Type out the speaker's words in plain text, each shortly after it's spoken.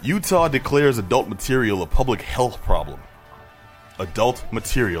Utah declares adult material a public health problem. Adult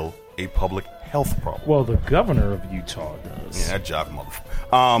material a public health problem. Well, the governor of Utah does. Yeah, that job,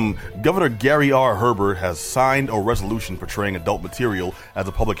 motherfucker. Governor Gary R. Herbert has signed a resolution portraying adult material as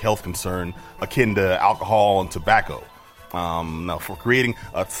a public health concern akin to alcohol and tobacco. Now, for creating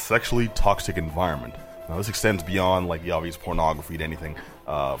a sexually toxic environment. Now, this extends beyond like the obvious pornography to anything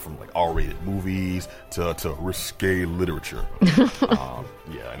from like R-rated movies to risque literature.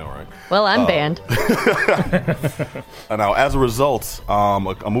 Yeah, I know, right? Well, I'm banned. Now, as a result,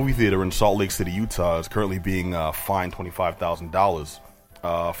 a movie theater in Salt Lake City, Utah, is currently being fined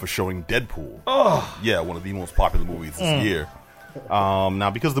 $25,000 for showing Deadpool. Oh, Yeah, one of the most popular movies this year.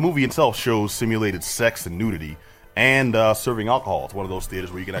 Now, because the movie itself shows simulated sex and nudity and serving alcohol, it's one of those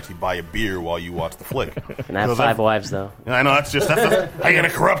theaters where you can actually buy a beer while you watch the flick. And I have 5 wives, though. I know that's how you gonna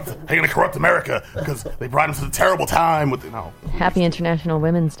corrupt America because they brought him to the terrible time with Happy International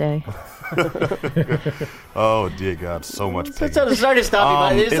Women's Day. Oh dear God, so much pain. Sorry to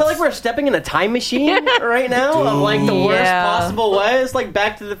stop you, but it's not like we're stepping in a time machine right now of like the worst possible way. It's like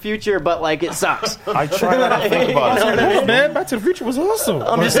Back to the Future, but like it sucks. I try not to think about it. no, man, Back to the Future was awesome.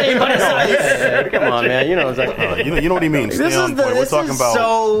 I'm just saying, but it's come on, man. You know, it's like you know what he means. This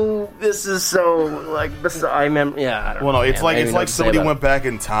is so like I remember. Yeah, I don't know. Well, no, it's man. like somebody went back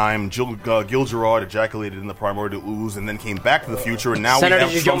in time. Gil Gerard ejaculated in the primordial ooze, and then came back to the future, and now Senator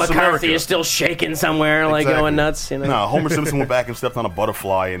we have Joe Trump's McCarthy America. is still shaking somewhere, like going nuts. You know? No, Homer Simpson went back and stepped on a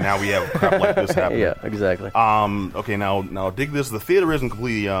butterfly, and now we have crap like this happening. Yeah, exactly. Okay, now dig this. The theater isn't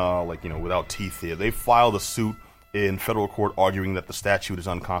completely without teeth here. They filed a suit in federal court arguing that the statute is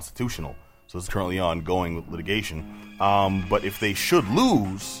unconstitutional. So it's currently ongoing litigation. But if they should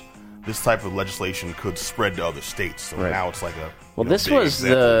lose, this type of legislation could spread to other states. So now it's like a this was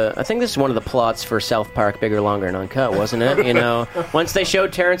I think this is one of the plots for South Park Bigger, Longer, and Uncut, wasn't it? You know, once they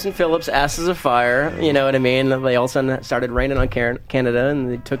showed Terrence and Phillips Asses of Fire, you know what I mean? They all of a sudden started raining on Canada,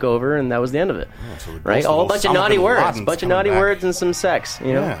 and they took over, and that was the end of it. Right? All a bunch of naughty words. A bunch of naughty words and some sex,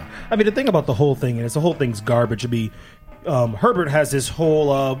 you know? Yeah. I mean, the thing about the whole thing is the whole thing's garbage. I mean, Herbert has this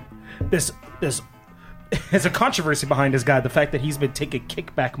whole, this there's a controversy behind this guy. The fact that he's been taking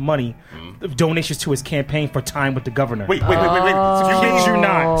kickback money, donations to his campaign for time with the governor. Wait. Kid you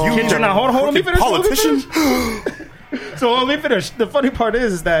not. Kid you not. Hold on. Let me finish. Politician? So let me finish. The funny part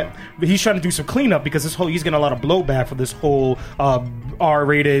is that he's trying to do some cleanup because he's getting a lot of blowback for this whole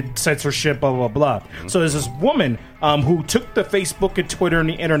R-rated censorship, blah, blah, blah. So there's this woman who took the Facebook and Twitter and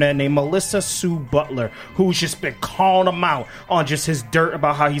the internet named Melissa Sue Butler, who's just been calling him out on just his dirt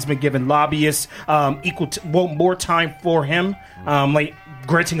about how he's been giving lobbyists more time for him,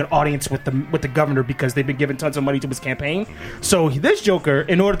 granting an audience with the governor because they've been giving tons of money to his campaign. So this joker,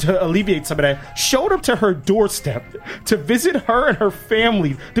 in order to alleviate some of that, showed up to her doorstep to visit her and her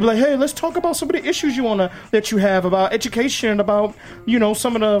family to be like, hey, let's talk about some of the issues that you have about education, about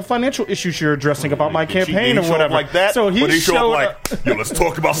some of the financial issues you're addressing about my campaign or whatever. Like that? So he showed up like, let's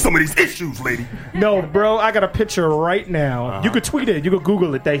talk about some of these issues, lady. No, bro, I got a picture right now. You could tweet it, you could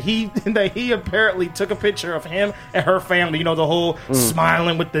Google it. That he apparently took a picture of him and her family. The whole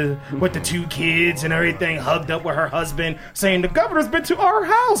smiling with the 2 kids and everything, hugged up with her husband, saying the governor's been to our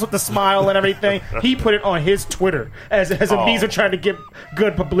house with the smile and everything. He put it on his Twitter as a means of trying to get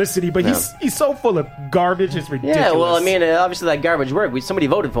good publicity, but he's so full of garbage, it's ridiculous. Yeah, well, I mean, obviously that garbage worked. Somebody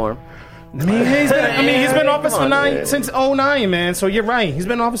voted for him. He's been in office since 2009, man. So you're right. He's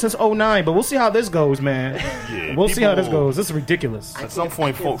been in office since 2009, but we'll see how this goes, man. Yeah, we'll see how this goes. This is ridiculous. At some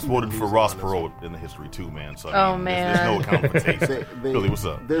point, folks voted for Ross Perot in the history too, man. So man, there's no account for taste. Billy, what's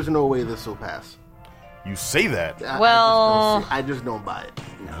up? There's no way this will pass. You say that. I just don't buy it.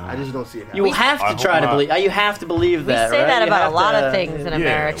 I just don't see it happening. You have to try to believe. You have to believe that. We say right? that about a lot of things in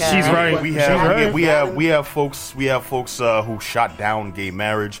America. She's right. We have folks who shot down gay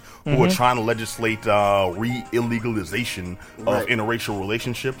marriage, who are trying to legislate illegalization of interracial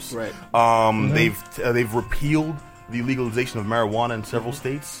relationships. Right. They've repealed the legalization of marijuana in several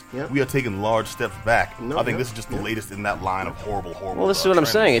states. We are taking large steps back. I think this is just the latest in that line of horrible. Well, this is what I'm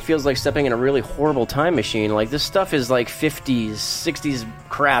saying. It feels like stepping in a really horrible time machine. Like, this stuff is like 50s, 60s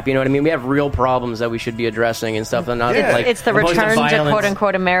crap. You know what I mean? We have real problems that we should be addressing and stuff. And not like it's the return to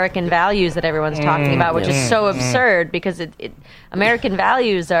quote-unquote American values that everyone's talking about, which is so absurd because American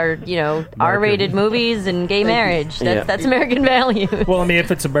values are, R-rated movies and gay marriage. That's American values. Well, I mean,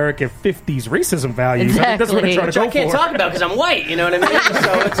 if it's American 50s racism values, I think that's what they're trying to go for. Can't talk about because I'm white, you know what I mean?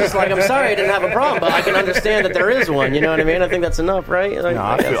 So it's just like, I'm sorry I didn't have a problem, but I can understand that there is one, you know what I mean? I think that's enough, right? Like, no,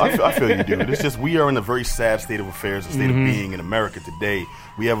 I feel you, dude. It's just we are in a very sad state of affairs, a state of being in America today.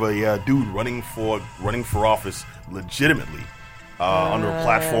 We have a dude running for office legitimately under a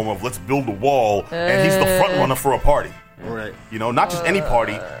platform of let's build a wall, and he's the front runner for a party. Right. You know, not just any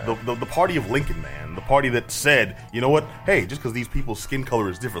party, the party of Lincoln, man. The party that said, you know what, hey, just because these people's skin color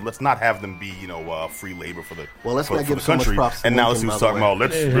is different, let's not have them be, free labor for the let's for not give the so much country. props to And now Lincoln, let's by talking the way. about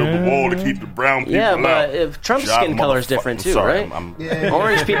let's build the wall to keep the brown people Yeah, out. but if Trump's Job skin color is motherfucker. different too, Sorry, right?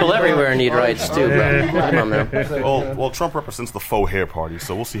 Orange people everywhere need rights too, bro. Come on now. Well, Trump represents the faux hair party,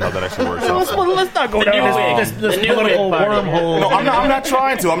 so we'll see how that actually works out. Let's not go down this The new political wig party. wormhole. No, I'm not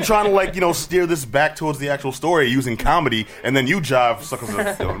trying to. I'm trying to steer this back towards the actual story using comedy, and then you jive suckers.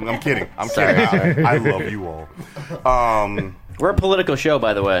 I'm kidding. I love you all. We're a political show,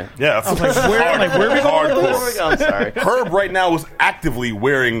 by the way. Yeah, that's where are we going with hardcore. this? I'm sorry. Herb right now is actively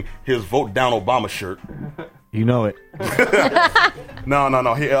wearing his Vote Down Obama shirt. You know it. No.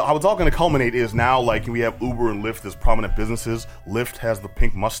 How it's all going to culminate is now, like, we have Uber and Lyft as prominent businesses. Lyft has the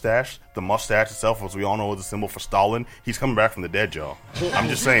pink mustache. The mustache itself, as we all know, is a symbol for Stalin. He's coming back from the dead, y'all. I'm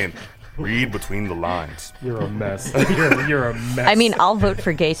just saying. Read between the lines. You're a mess. You're a mess. I mean, I'll vote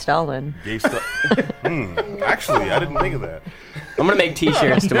for Gay Stalin. Gay stuff. Actually, I didn't think of that. I'm gonna make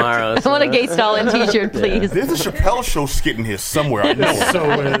T-shirts tomorrow. I want a Gay Stalin T-shirt, please. There's a Chappelle Show skit in here somewhere. I know it. so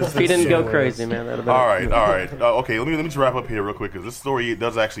If he didn't go crazy, man, that'd have been All right. Okay, let me just wrap up here real quick because this story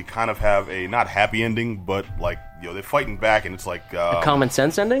does actually kind of have a not happy ending, but they're fighting back, and it's like a common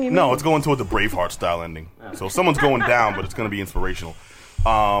sense ending. You mean? no, it's going towards the Braveheart style ending. So someone's going down, but it's going to be inspirational.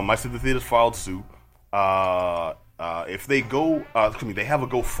 I said the theaters filed suit. If they go, they have a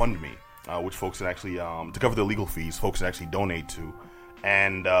GoFundMe, which folks can actually to cover their legal fees. Folks can actually donate to,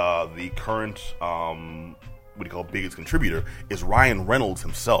 and the current biggest contributor is Ryan Reynolds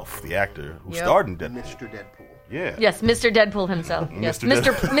himself, the actor who starred in Deadpool. Mr. Deadpool. Yeah. Yes, Mr. Deadpool himself. Yes,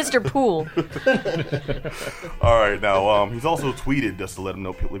 Mr. Mr. Pool. All right. Now he's also tweeted just to let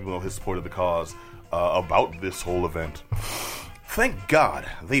people know his support of the cause about this whole event. Thank God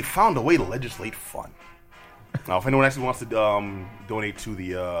they found a way to legislate fun. Now, if anyone actually wants to donate to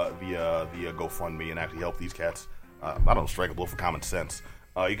the GoFundMe and actually help these cats, I don't strike a blow for common sense.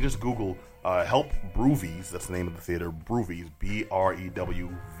 You can just Google "Help Brewvies." That's the name of the theater. Brewvies,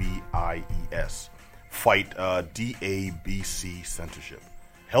 BREWVIES. Fight DABC censorship.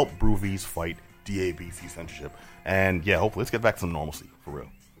 Help Brewvies fight DABC censorship. And yeah, hopefully let's get back to some normalcy for real.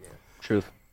 Truth.